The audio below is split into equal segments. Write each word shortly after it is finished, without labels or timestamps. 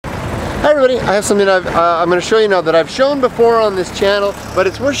Hi everybody, I have something I'm going to show you now that I've shown before on this channel, but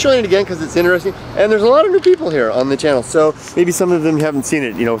it's worth showing it again because it's interesting, and there's a lot of new people here on the channel, so maybe some of them haven't seen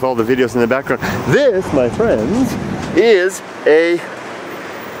it, you know, with all the videos in the background. This, my friends, is a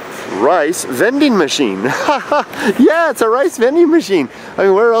rice vending machine. Yeah, it's a rice vending machine. I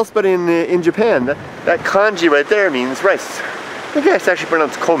mean, where else but in Japan? That kanji right there means rice. I think it's actually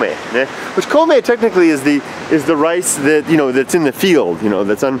pronounced kome, which kome technically is the rice that, you know, that's in the field, you know,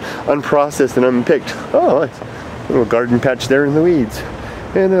 that's unprocessed and unpicked. Oh, a little garden patch there in the weeds.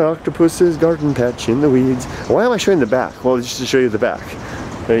 And an octopus's garden patch in the weeds. Why am I showing the back? Well, just to show you the back.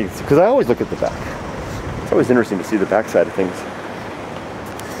 Because I always look at the back. It's always interesting to see the back side of things.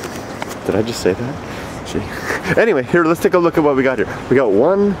 Did I just say that? Gee. Anyway, here, let's take a look at what we got here. We got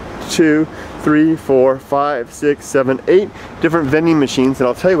 1, 2, 3, 4, 5, 6, 7, 8 different vending machines, and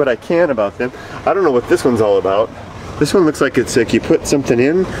I'll tell you what I can about them. I don't know what this one's all about. This one looks like it's like you put something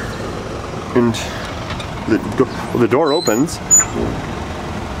in and the door opens.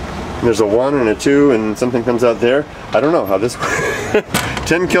 And there's a 1 and a 2 and something comes out there. I don't know how this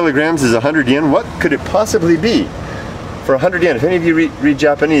 10 kilograms is 100 yen. What could it possibly be for 100 yen? If any of you read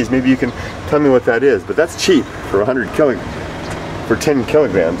Japanese, maybe you can tell me what that is, but that's cheap for 100 kilograms. For 10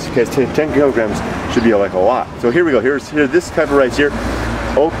 kilograms, because 10 kilograms should be like a lot. So here we go. Here's this type of rice here,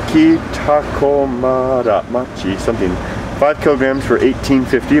 Okitakomara machi something. 5 kilograms for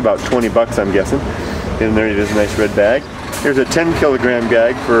 18.50, about 20 bucks, I'm guessing. And there it is, a nice red bag. Here's a 10 kilogram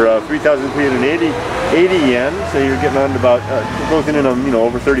bag for 3,380 yen. So you're getting on to about goes in on, you know,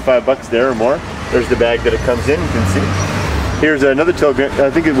 over 35 bucks there or more. There's the bag that it comes in. You can see. Here's another kilogram. I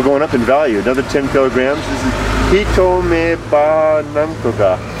think we're going up in value. Another 10 kilograms. This is Hitome ba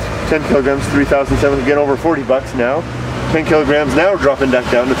nankoga. 10 kilograms, 3,700, get over 40 bucks now. 10 kilograms now, dropping back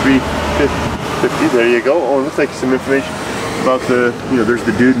down to 350. There you go. Oh, it looks like some information about the, you know, there's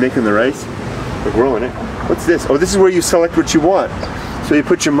the dude making the rice. They're growing it. What's this? Oh, this is where you select what you want. So you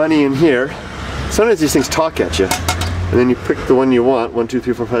put your money in here. Sometimes these things talk at you. And then you pick the one you want, 1, 2,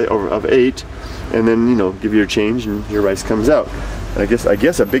 3, 4, 5, of 8. And then, you know, give your change and your rice comes out. And I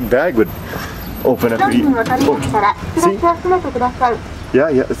guess a big bag would open up. Oh, see?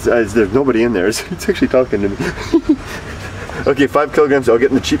 Yeah, there's nobody in there. It's actually talking to me. Okay, 5 kilograms, I'll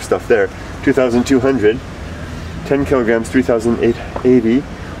get in the cheap stuff there. 2,200. 10 kilograms, 3,880.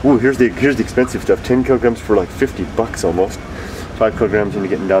 Ooh, here's the expensive stuff. 10 kilograms for like 50 bucks almost. 5 kilograms into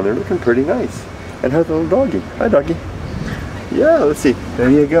getting down there, looking pretty nice. And how's the little doggy? Hi, doggy. Yeah, let's see. There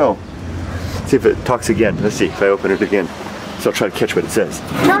you go. See if it talks again. Let's see if I open it again. So I'll try to catch what it says.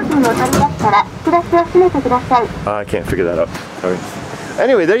 I can't figure that out. Sorry.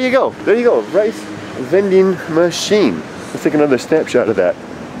 Anyway, there you go. There you go. Rice vending machine. Let's take another snapshot of that.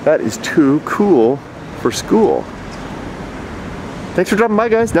 That is too cool for school. Thanks for dropping by,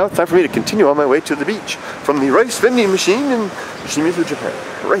 guys. Now it's time for me to continue on my way to the beach from the rice vending machine in Shimizu, Japan.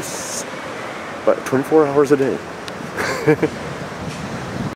 Rice. But 24 hours a day.